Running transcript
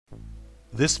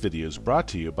This video is brought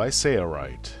to you by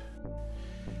Sailrite.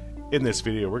 In this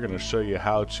video we're going to show you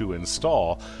how to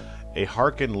install a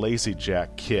Harken Lazy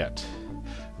Jack Kit.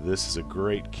 This is a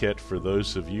great kit for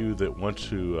those of you that want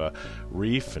to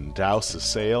reef and douse a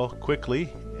sail quickly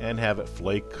and have it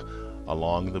flake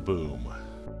along the boom.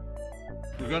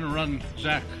 We're going to run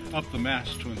Zach up the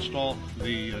mast to install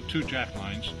the two jack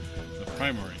lines, the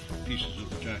primary pieces of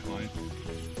the jack line.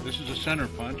 This is a center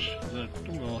punch that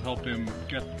will help him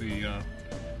get the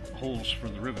holes for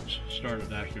the rivets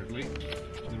started accurately.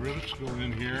 The rivets go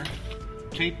in here,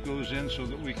 tape goes in so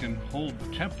that we can hold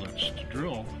the templates to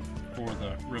drill for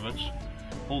the rivets,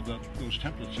 hold those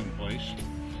templates in place,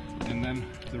 and then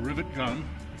the rivet gun,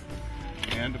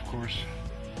 and of course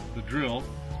the drill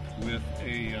with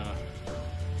a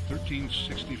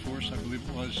 13/64, I believe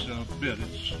it was, bit.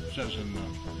 It says in the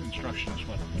instructions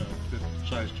what bit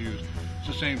size to use. It's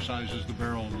the same size as the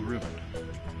barrel of the rivet.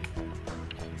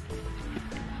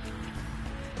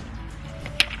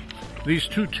 These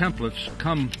two templates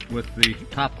come with the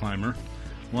top climber.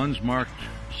 One's marked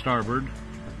starboard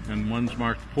and one's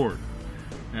marked port.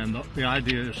 And the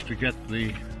idea is to get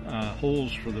the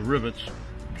holes for the rivets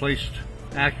placed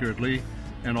accurately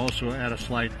and also at a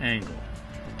slight angle.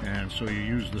 And so you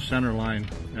use the center line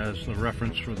as the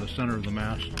reference for the center of the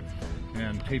mast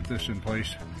and tape this in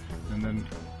place and then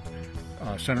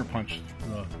center punch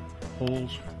the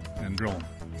holes and drill them.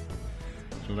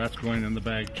 So that's going in the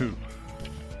bag too.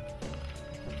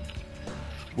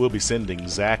 We'll be sending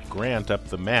Zach Grant up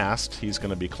the mast. He's going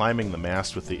to be climbing the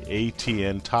mast with the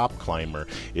ATN top climber.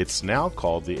 It's now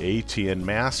called the ATN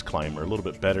mast climber, a little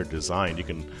bit better designed. You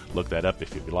can look that up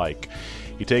if you'd like.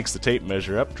 He takes the tape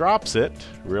measure up, drops it,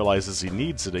 realizes he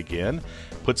needs it again,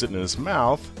 puts it in his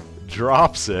mouth,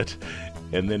 drops it,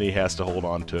 and then he has to hold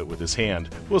on to it with his hand.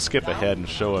 We'll skip ahead and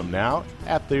show him now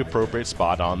at the appropriate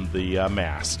spot on the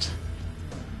mast.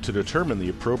 To determine the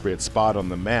appropriate spot on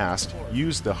the mast,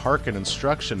 use the Harken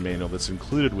instruction manual that's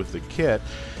included with the kit.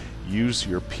 Use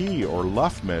your P or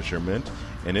luff measurement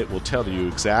and it will tell you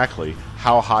exactly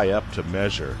how high up to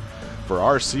measure. For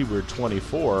our Seaward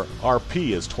 24, our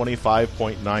P is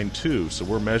 25.92, so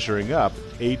we're measuring up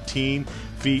 18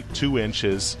 feet 2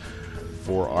 inches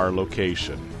for our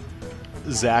location.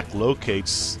 Zach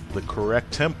locates the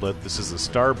correct template. This is a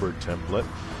starboard template.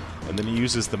 And then he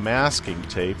uses the masking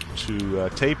tape to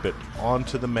tape it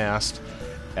onto the mast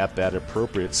at that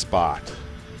appropriate spot.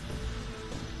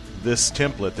 This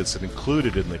template that's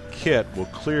included in the kit will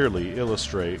clearly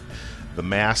illustrate the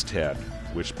masthead,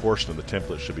 which portion of the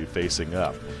template should be facing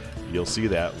up. You'll see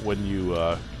that when you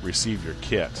receive your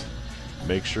kit.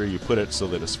 Make sure you put it so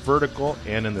that it's vertical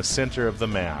and in the center of the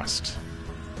mast.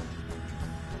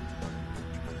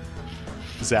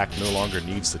 Zach no longer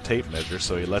needs the tape measure,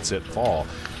 so he lets it fall.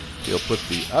 He'll put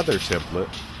the other template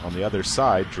on the other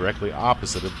side directly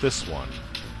opposite of this one.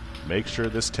 Make sure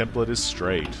this template is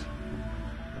straight.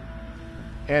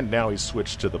 And now he's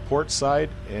switched to the port side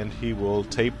and he will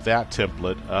tape that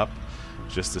template up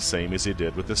just the same as he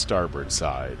did with the starboard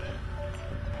side.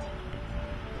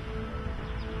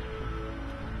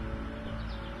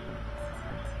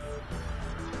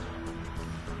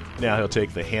 Now he'll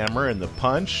take the hammer and the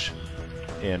punch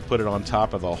and put it on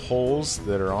top of the holes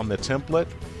that are on the template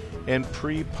and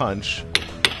pre-punch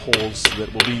holes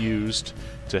that will be used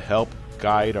to help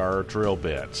guide our drill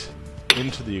bit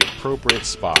into the appropriate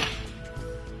spot.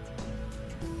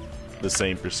 The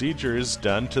same procedure is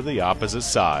done to the opposite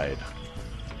side.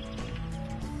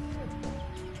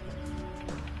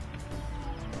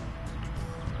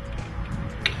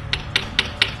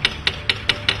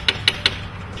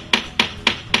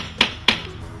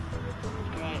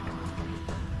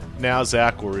 Now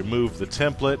Zach will remove the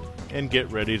template and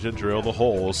get ready to drill the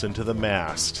holes into the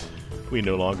mast. We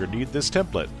no longer need this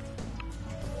template.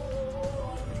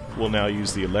 We'll now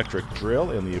use the electric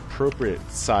drill and the appropriate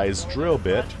size drill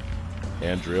bit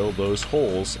and drill those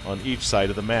holes on each side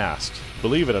of the mast.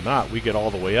 Believe it or not, we get all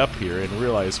the way up here and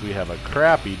realize we have a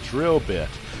crappy drill bit.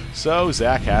 So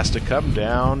Zach has to come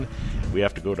down. We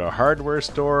have to go to a hardware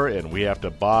store and we have to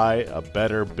buy a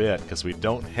better bit because we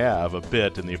don't have a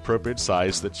bit in the appropriate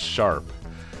size that's sharp.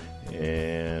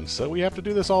 And so we have to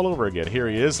do this all over again. Here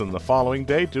he is on the following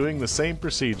day doing the same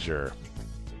procedure.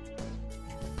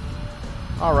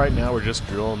 Alright, now we're just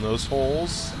drilling those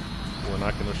holes. We're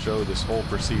not going to show this whole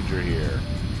procedure here.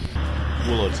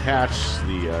 We'll attach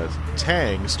the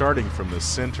tang starting from the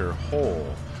center hole.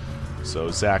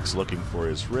 So Zach's looking for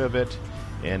his rivet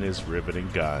and his riveting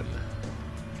gun.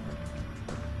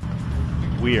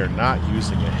 We are not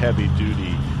using a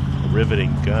heavy-duty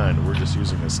riveting gun. We're just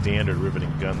using a standard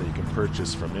riveting gun that you can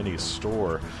purchase from any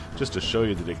store just to show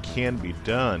you that it can be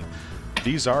done.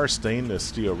 These are stainless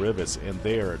steel rivets, and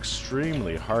they are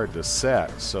extremely hard to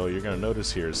set. So you're going to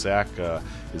notice here, Zach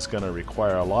is going to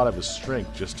require a lot of his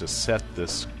strength just to set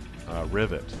this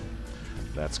rivet.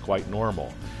 That's quite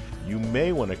normal. You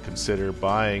may want to consider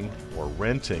buying or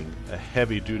renting a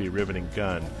heavy-duty riveting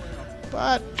gun,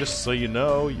 but just so you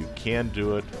know, you can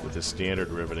do it with a standard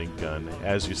riveting gun,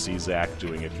 as you see Zach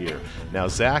doing it here. Now,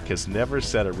 Zach has never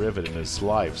set a rivet in his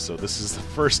life, so this is the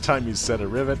first time he's set a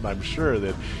rivet, and I'm sure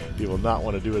that he will not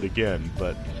want to do it again.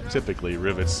 But typically,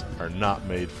 rivets are not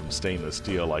made from stainless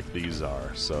steel like these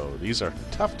are, so these are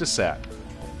tough to set.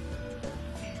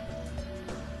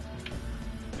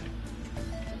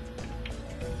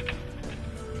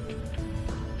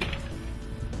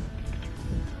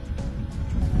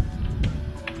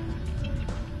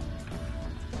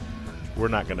 We're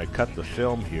not going to cut the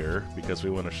film here because we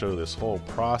want to show this whole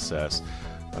process.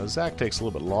 Zach takes a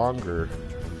little bit longer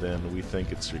than we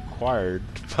think it's required,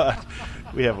 but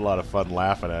we have a lot of fun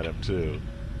laughing at him too.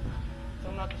 So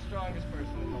I'm not the strongest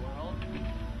person in the world.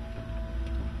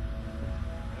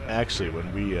 Actually,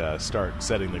 when we start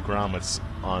setting the grommets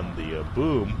on the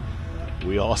boom,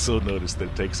 we also notice that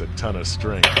it takes a ton of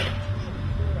strength.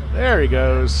 There he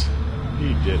goes.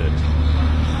 He did it.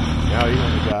 Now he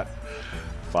only got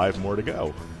 5 more to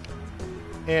go.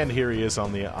 And here he is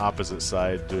on the opposite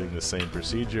side doing the same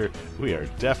procedure. We are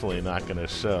definitely not going to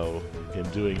show him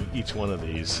doing each one of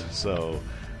these, so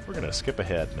we're going to skip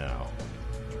ahead now.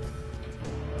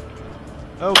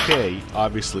 Okay,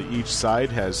 obviously each side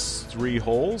has 3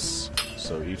 holes,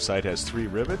 so each side has 3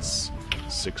 rivets,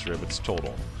 6 rivets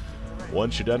total.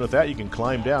 Once you're done with that, you can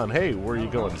climb down. Hey, where are you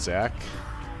going, Zach?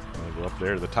 Want to go up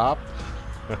there to the top?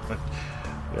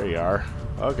 There you are.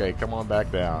 Okay, come on back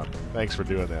down. Thanks for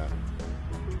doing that.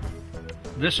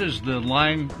 This is the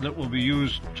line that will be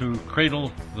used to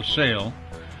cradle the sail,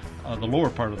 the lower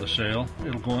part of the sail.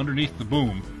 It'll go underneath the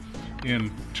boom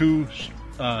in 2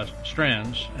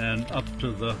 strands and up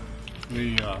to the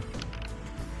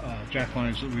jack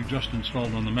lines that we've just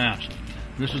installed on the mast.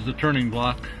 This is the turning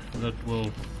block that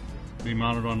will be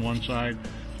mounted on one side,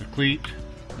 the cleat,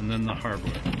 and then the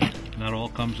hardware. And that all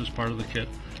comes as part of the kit.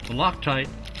 The Loctite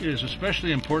is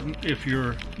especially important if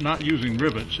you're not using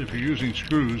rivets. If you're using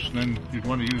screws, then you'd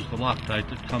want to use the Loctite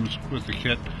that comes with the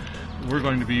kit. We're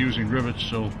going to be using rivets,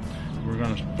 so we're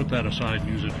going to put that aside and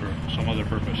use it for some other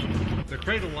purpose. The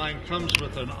cradle line comes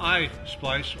with an eye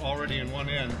splice already in one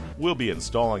end. We'll be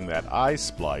installing that eye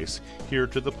splice here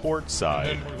to the port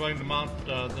side. And then we're going to mount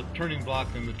the turning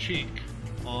block in the cheek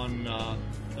on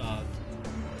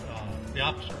the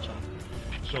opposite side.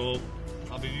 So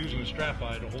I'll be using a strap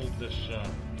eye to hold this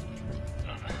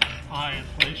eye in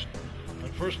place.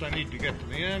 But first I need to get to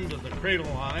the end of the cradle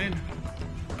line.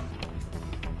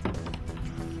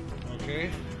 Okay.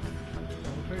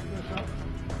 We'll take this up.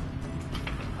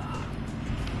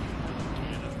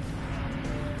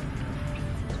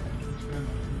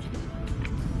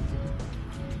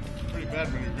 It's pretty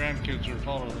bad when your grandkids are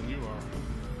taller than you are.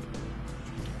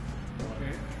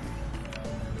 Okay.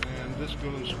 And this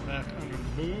goes back under the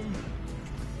boom.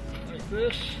 Like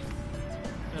this,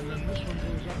 and then this one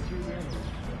goes up through the end.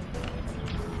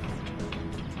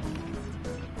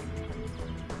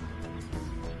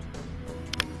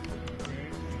 Okay,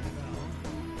 and now,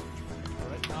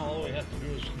 right now all we have to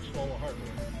do is install the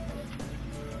hardware.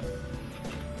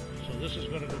 So this is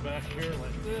going to go back here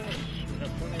like this. We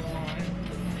have plenty of line.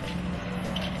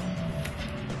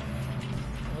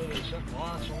 Oh, there's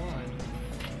lots of line.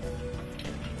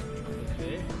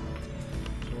 Okay,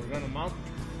 so we're going to mount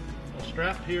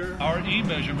strap here. Our E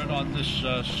measurement on this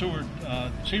Seaward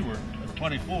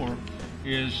 24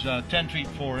 is 10 feet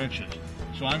 4 inches.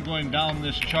 So I'm going down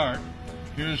this chart.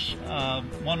 Here's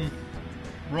one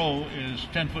row is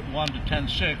 10 foot 1 to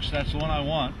 10.6. That's the one I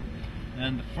want.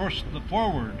 And the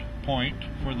forward point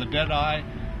for the dead eye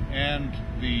and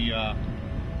the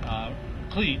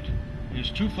cleat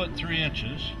is 2 foot 3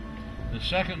 inches. The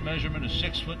second measurement is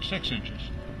 6 foot 6 inches.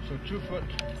 So 2 foot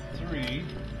 3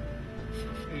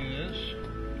 is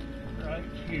right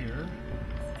here.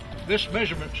 This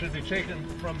measurement should be taken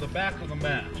from the back of the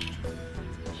mast.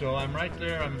 So I'm right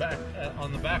there, I'm back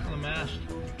on the back of the mast,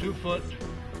 2 foot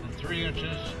and 3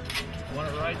 inches. I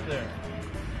want it right there.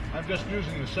 I'm just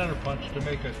using the center punch to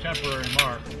make a temporary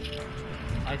mark.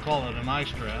 I call it an eye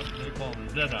strap, they call it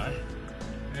a dead eye.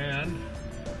 And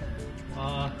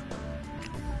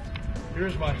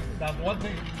here's my, now one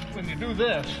thing, when you do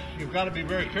this, you've got to be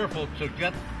very careful to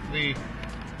get the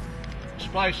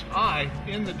spliced eye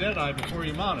in the dead eye before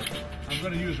you mount it. I'm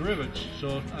going to use rivets,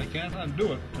 so I can't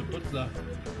undo it to put the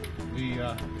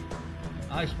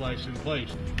eye splice in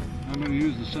place. I'm going to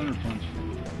use the center punch.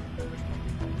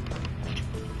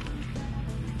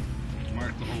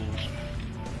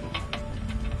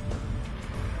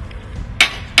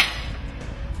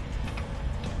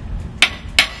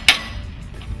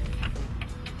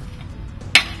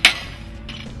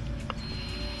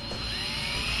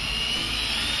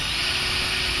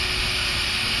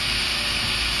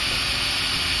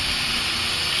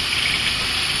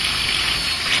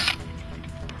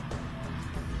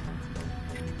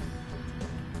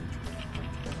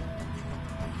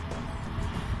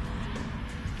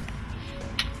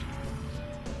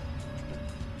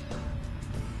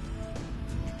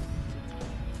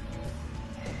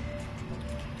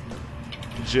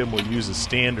 Jim will use a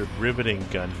standard riveting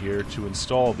gun here to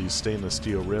install these stainless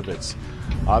steel rivets.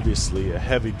 Obviously, a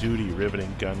heavy-duty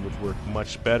riveting gun would work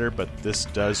much better, but this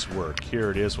does work. Here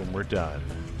it is when we're done.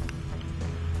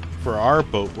 For our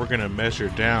boat, we're going to measure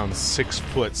down 6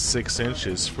 foot 6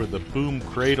 inches for the boom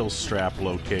cradle strap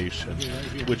location,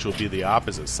 which will be the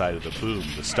opposite side of the boom,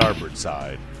 the starboard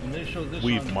side.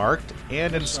 We've marked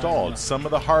and installed some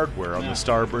of the hardware on the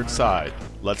starboard side.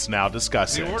 Let's now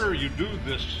discuss it. The order you do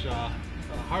this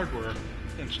hardware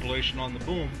installation on the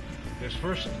boom is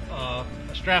first a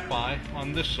strap eye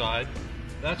on this side.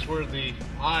 That's where the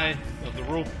eye of the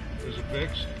rope is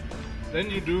affixed. Then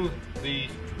you do the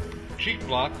cheek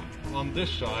block on this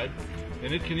side,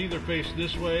 and it can either face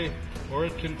this way or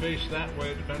it can face that way.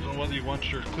 It depends on whether you want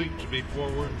your cleat to be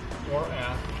forward or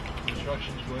aft.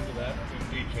 Instructions go into that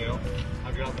in detail.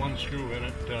 I've got one screw in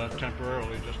it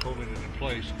temporarily, just holding it in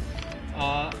place.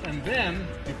 And then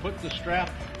you put the strap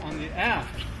on the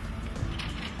aft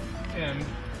end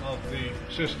of the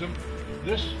system.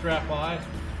 This strap eye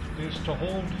is to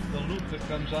hold the loop that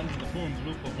comes under the boom,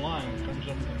 the loop of line that comes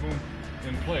under the boom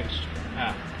in place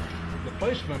aft. The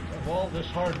placement of all this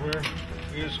hardware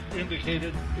is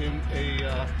indicated in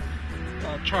a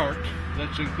chart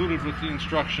that's included with the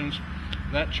instructions.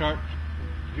 That chart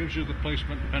gives you the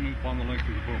placement depending upon the length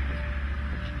of the boom.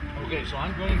 Okay, so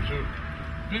I'm going to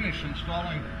finish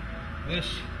installing this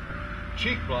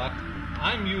cheek block.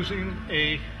 I'm using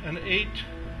an 8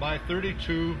 by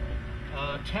 32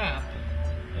 tap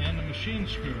and a machine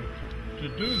screw. To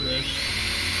do this,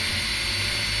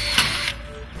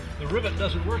 the rivet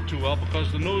doesn't work too well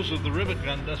because the nose of the rivet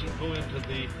gun doesn't go into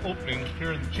the opening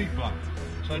here in the cheek block.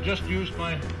 So I just used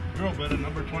my drill bit, a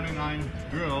number 29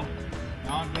 drill.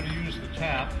 Now I'm going to use the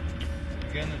tap.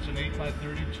 Again, it's an 8 by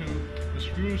 32. The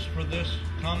screws for this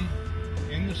come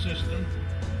in the system.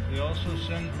 They also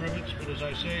send rivets, but as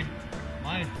I say,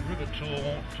 my rivet tool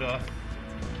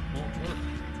won't work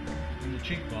in the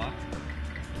cheek block.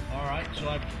 All right, so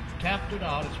I've tapped it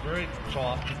out. It's very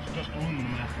soft. It's just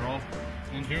aluminum after all.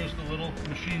 And here's the little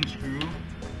machine screw.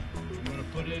 I'm going to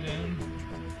put it in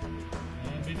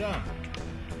and be done.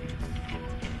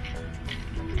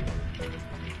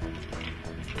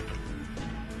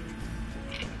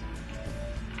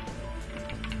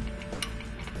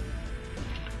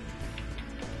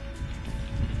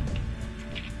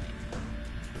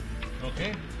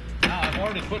 Okay, now I've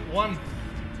already put one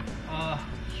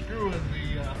screw in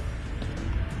the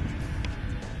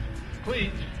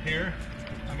cleat here.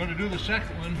 I'm going to do the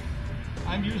second one.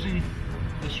 I'm using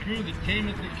the screw that came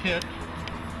in the kit,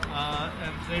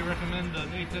 and they recommend an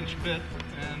 1/8 inch bit,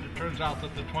 and it turns out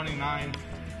that the 29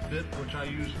 bit, which I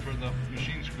used for the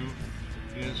machine screw,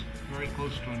 is very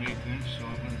close to an 1/8 inch, so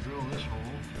I'm going to drill this hole.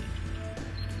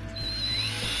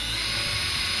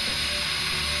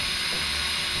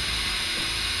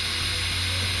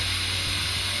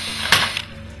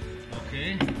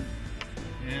 Okay,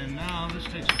 and now this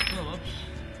takes a Phillips.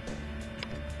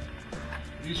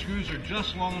 These screws are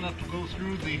just long enough to go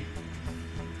through the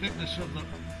thickness of the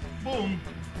boom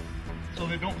so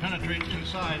they don't penetrate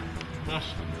inside, thus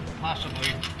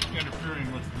possibly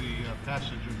interfering with the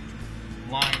passage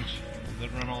of lines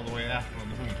that run all the way aft on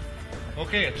the boom.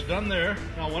 Okay, it's done there.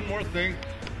 Now one more thing,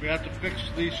 we have to fix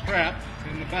the strap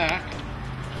in the back,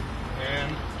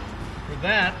 and for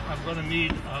that I'm going to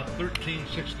need a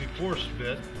 13/64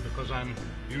 bit because I'm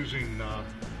using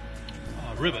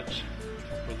rivets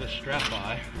for this strap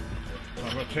eye. So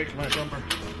I'm going to take my number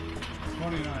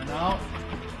 29 out,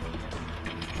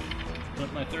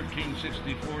 put my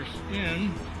 13/64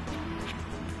 in.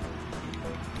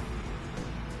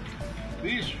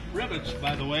 These rivets,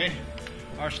 by the way,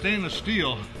 are stainless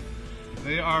steel.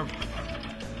 They are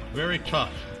very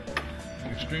tough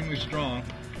and extremely strong.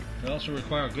 They also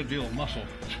require a good deal of muscle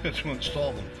to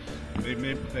install them. They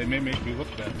may make me look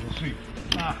bad. We'll see.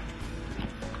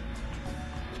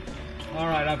 All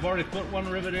right, I've already put one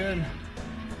rivet in.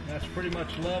 That's pretty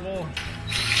much level.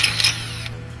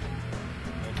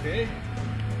 Okay.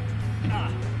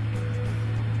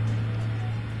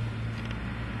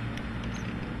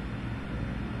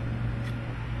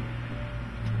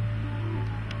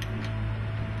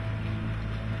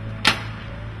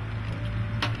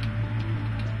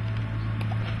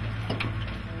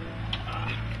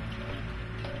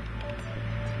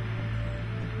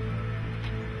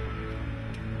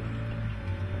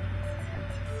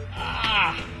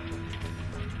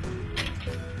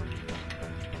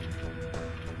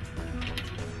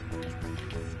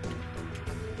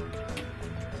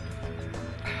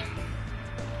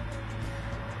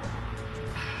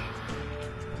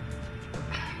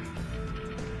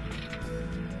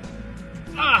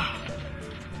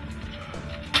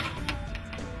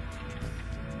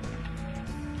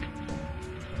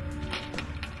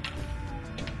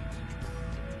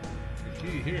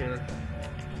 key here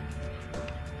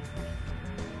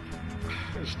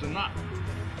is to not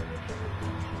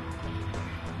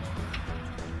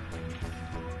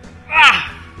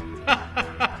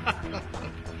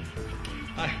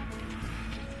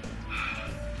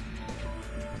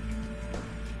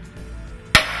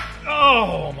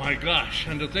Oh my gosh,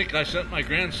 and to think I sent my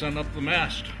grandson up the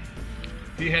mast.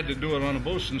 He had to do it on a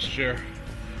bosun's chair,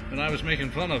 and I was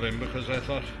making fun of him because I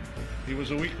thought he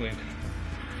was a weakling.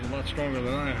 He's a lot stronger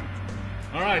than I am.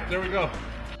 All right, there we go.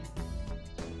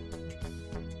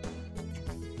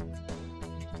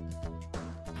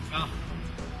 Now,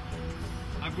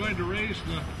 I'm going to raise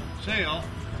the sail.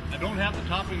 I don't have the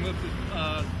topping lifted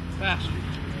fastened.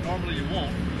 Normally you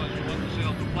won't, because you want the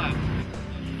sail to flap.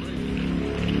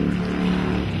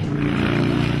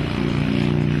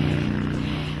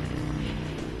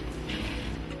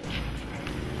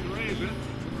 Raise it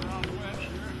around the wedge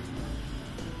here.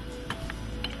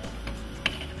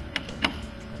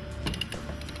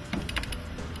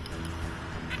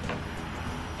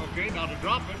 Okay, now to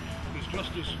drop it is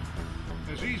just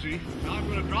as easy. Now I'm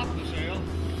going to drop the sail.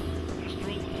 Just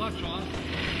throw the clutch on.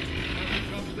 As it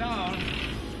comes down,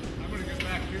 I'm going to get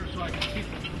back here so I can keep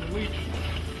the leech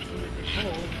under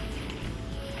control.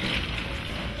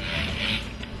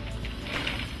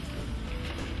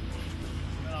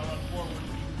 Then I'll run forward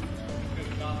and get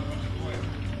it down the rest of the way.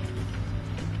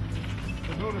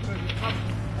 So notice as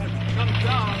it comes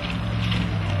down,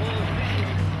 pull the leech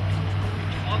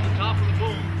on the top of the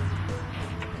boom.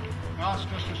 Now it's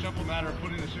just a simple matter of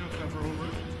putting the sail cover over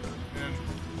it and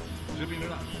zipping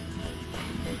it up.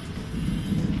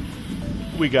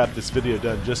 We got this video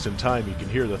done just in time. You can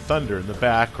hear the thunder in the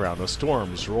background. The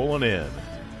storm's rolling in.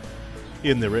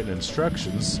 In the written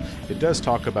instructions, it does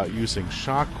talk about using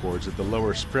shock cords at the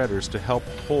lower spreaders to help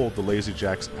hold the Lazy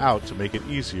Jacks out to make it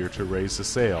easier to raise the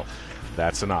sail.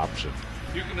 That's an option.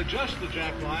 You can adjust the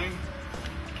jack line,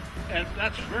 and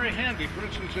that's very handy. For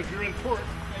instance, if you're in port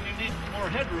and you need more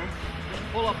headroom, just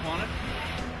pull up on it.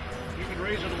 You can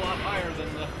raise it a lot higher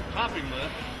than the topping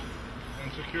lift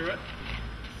and secure it.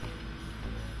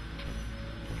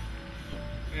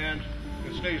 And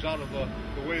it stays out of the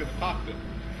way of the cockpit.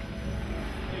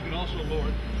 You can also lower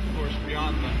it, of course,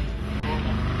 beyond the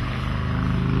normal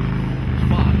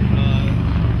spot. You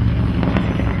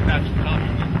can attach the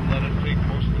topping lift and let it take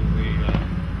most of the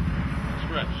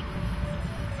stretch.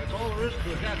 That's all there is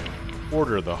to it.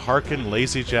 Order the Harken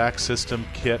Lazy Jack System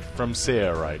kit from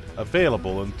Sailrite,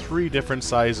 available in 3 different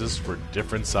sizes for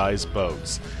different size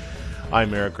boats.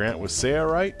 I'm Eric Grant with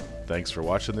Sailrite. Thanks for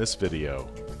watching this video.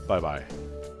 Bye-bye.